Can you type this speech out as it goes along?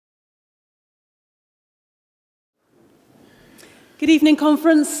Good evening,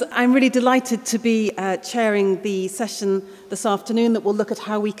 conference. I'm really delighted to be chairing the session this afternoon that will look at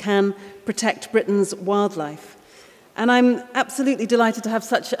how we can protect Britain's wildlife. And I'm absolutely delighted to have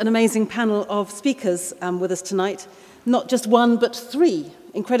such an amazing panel of speakers with us tonight. Not just one, but three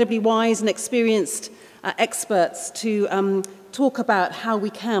incredibly wise and experienced experts to talk about how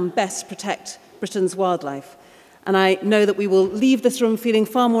we can best protect Britain's wildlife. And I know that we will leave this room feeling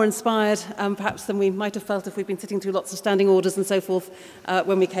far more inspired, perhaps than we might have felt if we've been sitting through lots of standing orders and so forth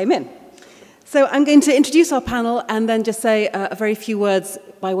when we came in. So I'm going to introduce our panel and then just say a very few words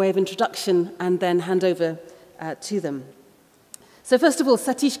by way of introduction and then hand over to them. So first of all,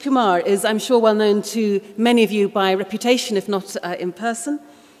 Satish Kumar is, I'm sure, well known to many of you by reputation, if not in person.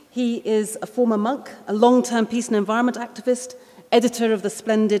 He is a former monk, a long-term peace and environment activist, editor of the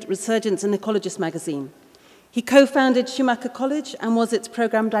splendid Resurgence and Ecologist magazine. He co-founded Schumacher College and was its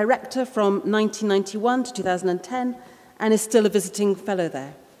program director from 1991 to 2010 and is still a visiting fellow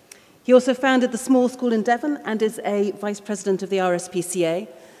there. He also founded the Small School in Devon and is a vice president of the RSPCA.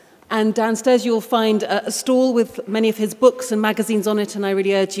 And downstairs you'll find a stall with many of his books and magazines on it, and I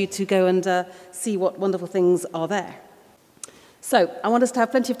really urge you to go and see what wonderful things are there. So I want us to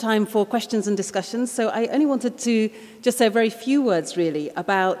have plenty of time for questions and discussions, so I only wanted to just say a very few words really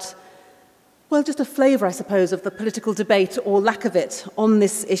about, well, just a flavour, I suppose, of the political debate or lack of it on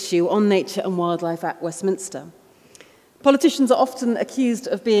this issue, on nature and wildlife at Westminster. Politicians are often accused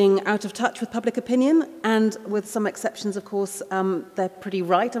of being out of touch with public opinion, and with some exceptions, of course, they're pretty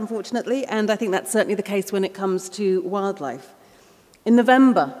right, unfortunately, and I think that's certainly the case when it comes to wildlife. In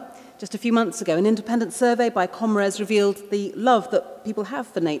November, just a few months ago, an independent survey by Comres revealed the love that people have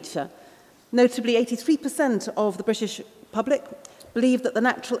for nature. Notably, 83% of the British public believe that the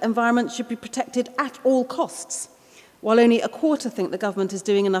natural environment should be protected at all costs, while only a quarter think the government is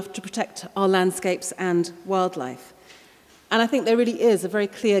doing enough to protect our landscapes and wildlife. And I think there really is a very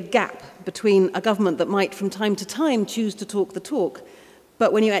clear gap between a government that might from time to time choose to talk the talk,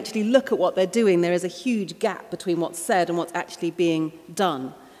 but when you actually look at what they're doing, there is a huge gap between what's said and what's actually being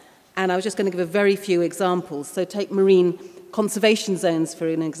done. And I was just going to give a very few examples. So take marine conservation zones, for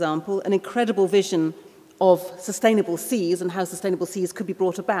an example, an incredible vision of sustainable seas and how sustainable seas could be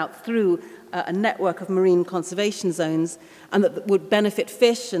brought about through a network of marine conservation zones, and that would benefit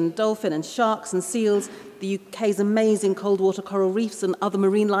fish and dolphin and sharks and seals, the UK's amazing cold water coral reefs and other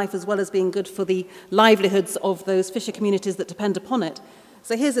marine life, as well as being good for the livelihoods of those fisher communities that depend upon it.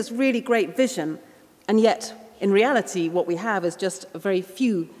 So here's this really great vision, and yet in reality what we have is just a very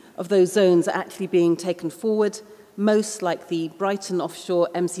few of those zones actually being taken forward. Most, like the Brighton offshore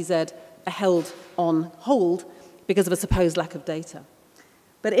MCZ, are held on hold because of a supposed lack of data.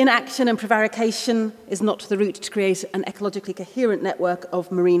 But inaction and prevarication is not the route to create an ecologically coherent network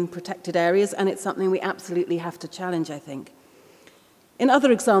of marine protected areas, and it's something we absolutely have to challenge, I think. In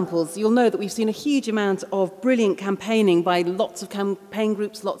other examples, you'll know that we've seen a huge amount of brilliant campaigning by lots of campaign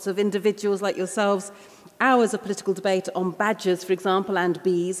groups, lots of individuals like yourselves, hours of political debate on badgers, for example, and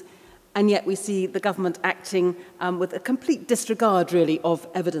bees, and yet we see the government acting with a complete disregard, really, of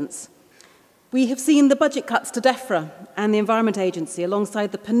evidence. We have seen the budget cuts to DEFRA and the Environment Agency,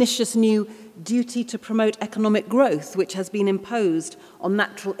 alongside the pernicious new duty to promote economic growth, which has been imposed on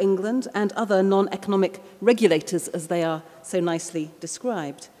Natural England and other non-economic regulators, as they are so nicely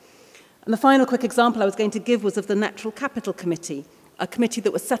described. And the final quick example I was going to give was of the Natural Capital Committee, a committee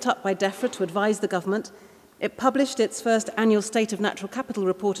that was set up by DEFRA to advise the government. It published its first annual State of Natural Capital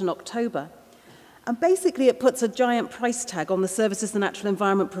report in October. And basically it puts a giant price tag on the services the natural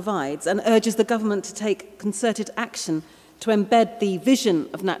environment provides and urges the government to take concerted action to embed the vision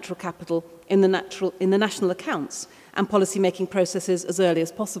of natural capital in the national accounts and policy-making processes as early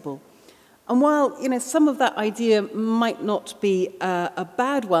as possible. And while some of that idea might not be a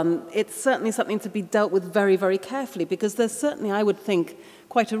bad one, it's certainly something to be dealt with very, very carefully, because there's certainly, I would think,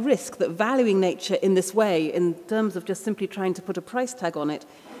 quite a risk that valuing nature in this way, in terms of just simply trying to put a price tag on it,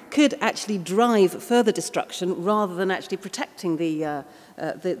 could actually drive further destruction rather than actually protecting the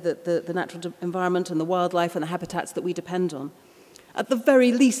natural environment and the wildlife and the habitats that we depend on. At the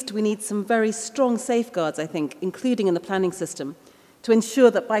very least, we need some very strong safeguards, I think, including in the planning system, to ensure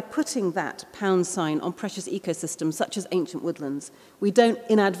that by putting that pound sign on precious ecosystems such as ancient woodlands, we don't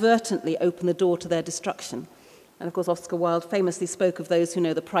inadvertently open the door to their destruction. And of course, Oscar Wilde famously spoke of those who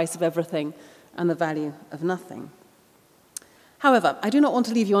know the price of everything and the value of nothing. However, I do not want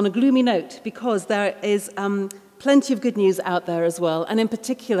to leave you on a gloomy note, because there is plenty of good news out there as well. And in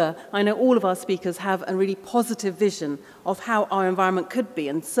particular, I know all of our speakers have a really positive vision of how our environment could be.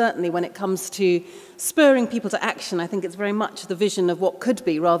 And certainly when it comes to spurring people to action, I think it's very much the vision of what could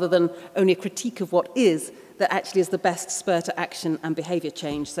be rather than only a critique of what is that actually is the best spur to action and behaviour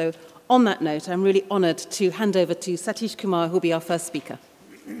change. So on that note, I'm really honoured to hand over to Satish Kumar, who will be our first speaker.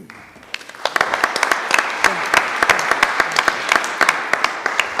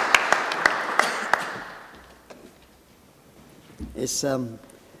 It's a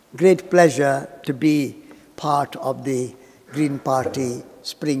great pleasure to be part of the Green Party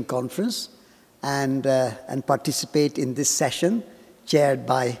Spring Conference and participate in this session chaired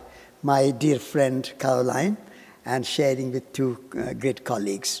by my dear friend Caroline and sharing with two great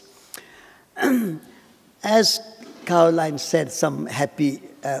colleagues. As Caroline said, some happy,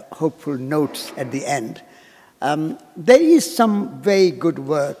 hopeful notes at the end. There is some very good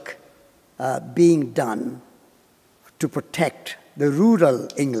work being done to protect the rural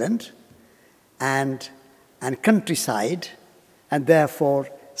England and countryside, and therefore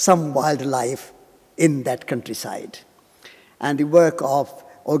some wildlife in that countryside. And the work of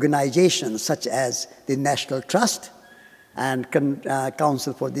organizations such as the National Trust and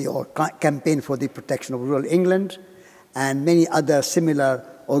Council for the, or Campaign for the Protection of Rural England, and many other similar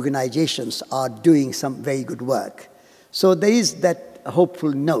organizations are doing some very good work. So there is that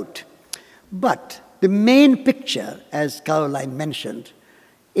hopeful note. But the main picture, as Caroline mentioned,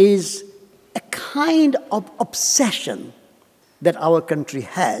 is a kind of obsession that our country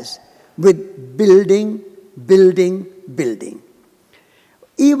has with building, building, building.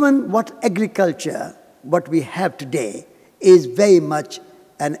 Even what agriculture, what we have today, is very much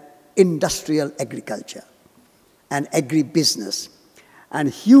an industrial agriculture, an agribusiness, and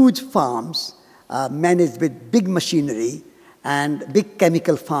huge farms managed with big machinery and big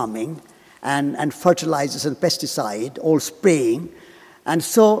chemical farming, and fertilizers and pesticide, all spraying. And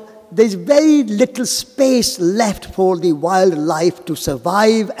so there's very little space left for the wildlife to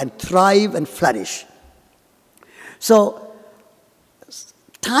survive and thrive and flourish. So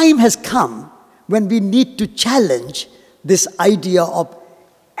time has come when we need to challenge this idea of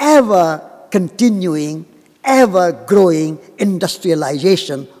ever continuing, ever growing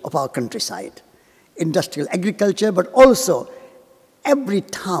industrialization of our countryside. Industrial agriculture, but also every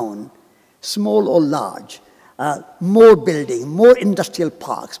town, small or large, more building, more industrial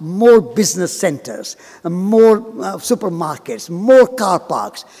parks, more business centers, more supermarkets, more car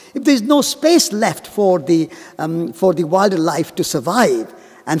parks. If there's no space left for the wildlife to survive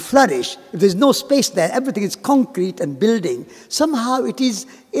and flourish, if there's no space there, everything is concrete and building. Somehow it is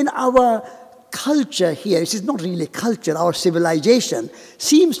in our culture here, it is not really culture, our civilization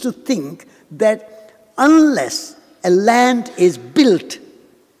seems to think that unless a land is built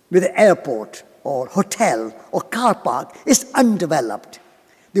with an airport or hotel or car park, it's undeveloped.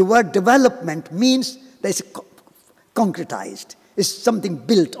 The word development means that it's concretized. It's something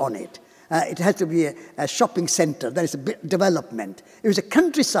built on it. It has to be a shopping center. That is a development. If it's a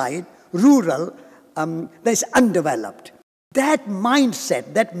countryside, rural, that is undeveloped. That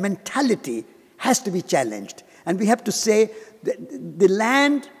mindset, that mentality has to be challenged. And we have to say that the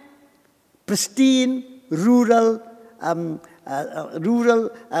land, pristine, rural,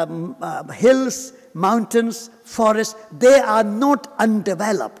 hills, mountains, forests, they are not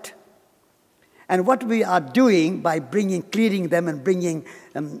undeveloped. And what we are doing by clearing them and bringing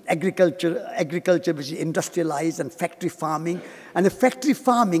agriculture which is industrialized and factory farming, and the factory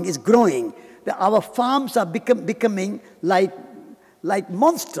farming is growing. Our farms are becoming like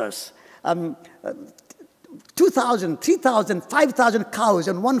monsters. 2,000, 3,000, 5,000 cows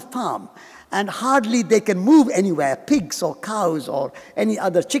on one farm. And hardly they can move anywhere, pigs or cows or any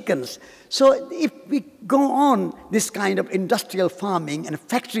other chickens. So if we go on this kind of industrial farming and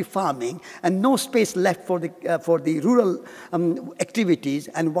factory farming and no space left for the rural activities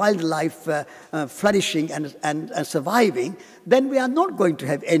and wildlife flourishing and surviving, then we are not going to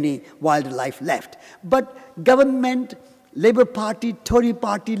have any wildlife left. But government, Labour Party, Tory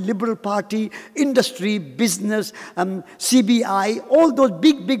Party, Liberal Party, industry, business, CBI, all those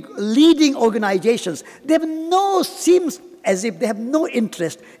big leading organizations, seems as if they have no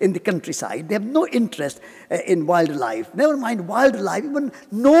interest in the countryside. They have no interest in wildlife. Never mind wildlife, even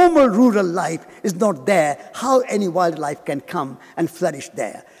normal rural life is not there. How any wildlife can come and flourish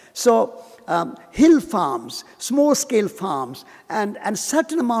there? So hill farms, small-scale farms, and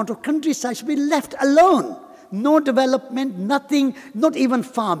certain amount of countryside should be left alone. No development, nothing, not even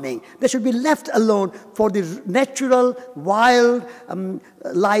farming. They should be left alone for the natural, wild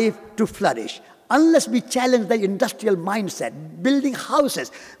life to flourish. unless we challenge the industrial mindset, building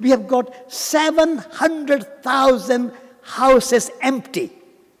houses. We have got 700,000 houses empty.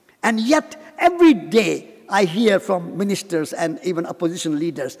 And yet, every day, I hear from ministers and even opposition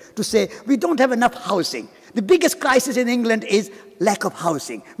leaders to say, we don't have enough housing. The biggest crisis in England is lack of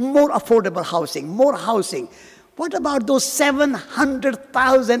housing, more affordable housing, more housing. What about those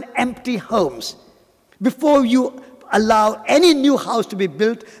 700,000 empty homes? Before you allow any new house to be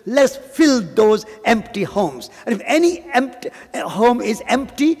built, let's fill those empty homes. And if any home is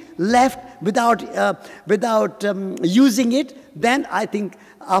empty, left without using it, then I think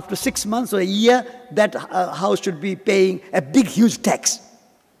after 6 months or a year, that house should be paying a big, huge tax.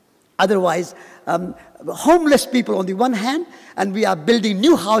 Otherwise, homeless people on the one hand, and we are building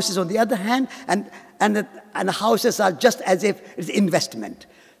new houses on the other hand, and the houses are just as if it's investment.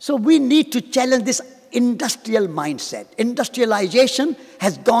 So we need to challenge this industrial mindset. Industrialization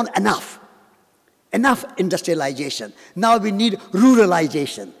has gone enough. Enough industrialization. Now we need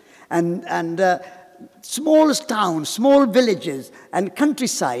ruralization. And small towns, small villages, and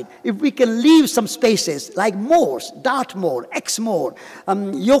countryside, if we can leave some spaces like moors, Dartmoor, Exmoor,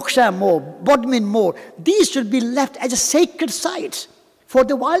 Yorkshire Moor, Bodmin Moor, these should be left as a sacred sites for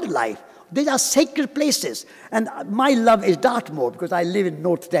the wildlife. These are sacred places. And my love is Dartmoor, because I live in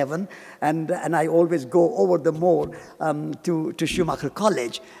North Devon, and I always go over the moor to Schumacher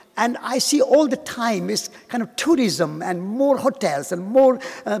College. And I see all the time is kind of tourism and more hotels and more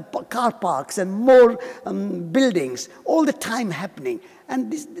car parks and more buildings all the time happening.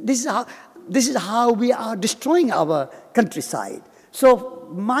 And this is how we are destroying our countryside. So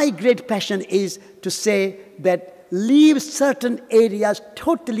my great passion is to say that leave certain areas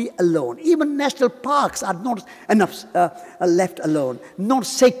totally alone. Even national parks are not enough left alone, not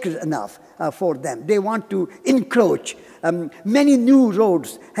sacred enough for them. They want to encroach. Many new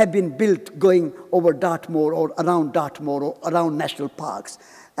roads have been built going over Dartmoor or around national parks.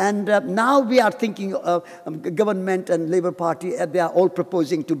 And now we are thinking, government and Labour Party, they are all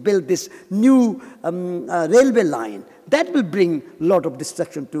proposing to build this new railway line. That will bring a lot of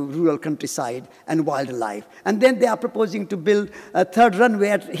destruction to rural countryside and wildlife. And then they are proposing to build a third runway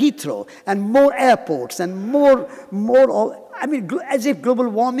at Heathrow and more airports and more I mean, as if global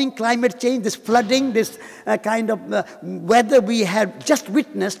warming, climate change, this flooding, this kind of weather we have just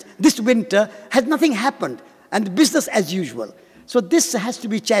witnessed this winter, has nothing happened, and business as usual. So this has to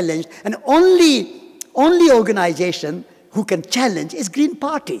be challenged, and only organization who can challenge is Green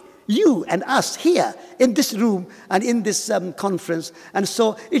Party. You and us here in this room and in this conference. And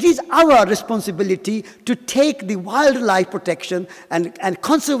so it is our responsibility to take the wildlife protection and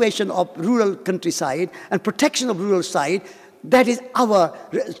conservation of rural countryside and protection of rural side. That is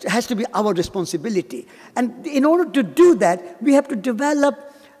has to be our responsibility. And in order to do that, we have to develop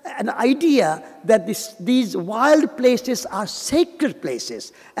an idea that these wild places are sacred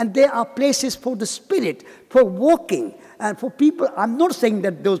places, and they are places for the spirit, for walking, and for people. I'm not saying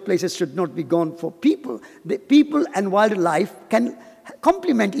that those places should not be gone for people. The people and wildlife can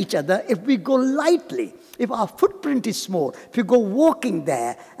complement each other if we go lightly. If our footprint is small, if you go walking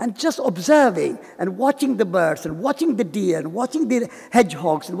there and just observing and watching the birds and watching the deer and watching the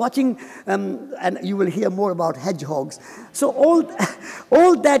hedgehogs and watching, and you will hear more about hedgehogs. So all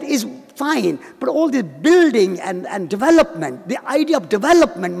that is fine, but all the building and development, the idea of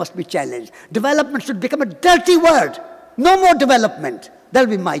development must be challenged. Development should become a dirty word. No more development. That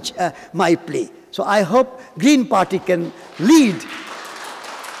will be my plea. So I hope Green Party can lead.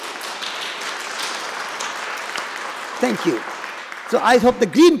 Thank you. So I hope the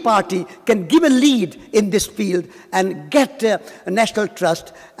Green Party can give a lead in this field and get National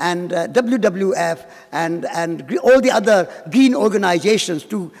Trust and WWF and all the other green organizations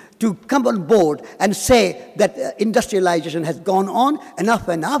to come on board and say that industrialization has gone on, enough,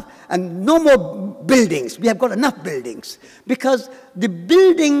 and no more buildings. We have got enough buildings. Because the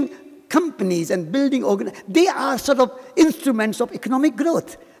building companies and building they are sort of instruments of economic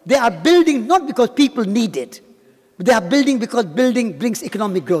growth. They are building not because people need it. They are building because building brings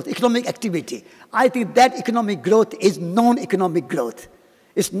economic growth, economic activity. I think that economic growth is non-economic growth.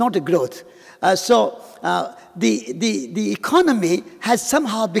 It's not a growth. So the economy has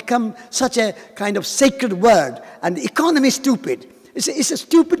somehow become such a kind of sacred word, and the economy is stupid.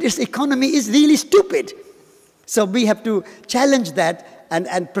 This economy is really stupid. So we have to challenge that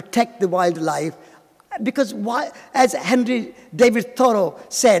and protect the wildlife. Because as Henry David Thoreau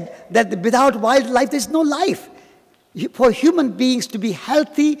said, that without wildlife there's no life. For human beings to be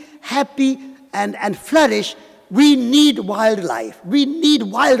healthy, happy, and flourish, We need wildlife. We need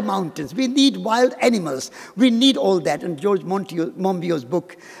wild mountains. We need wild animals. We need all that. And George Monbiot's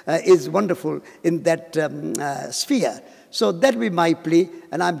book is wonderful in that sphere. So that will be my plea,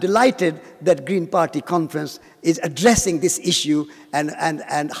 and I'm delighted that Green Party Conference is addressing this issue and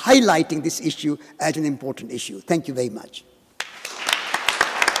highlighting this issue as an important issue. Thank you very much.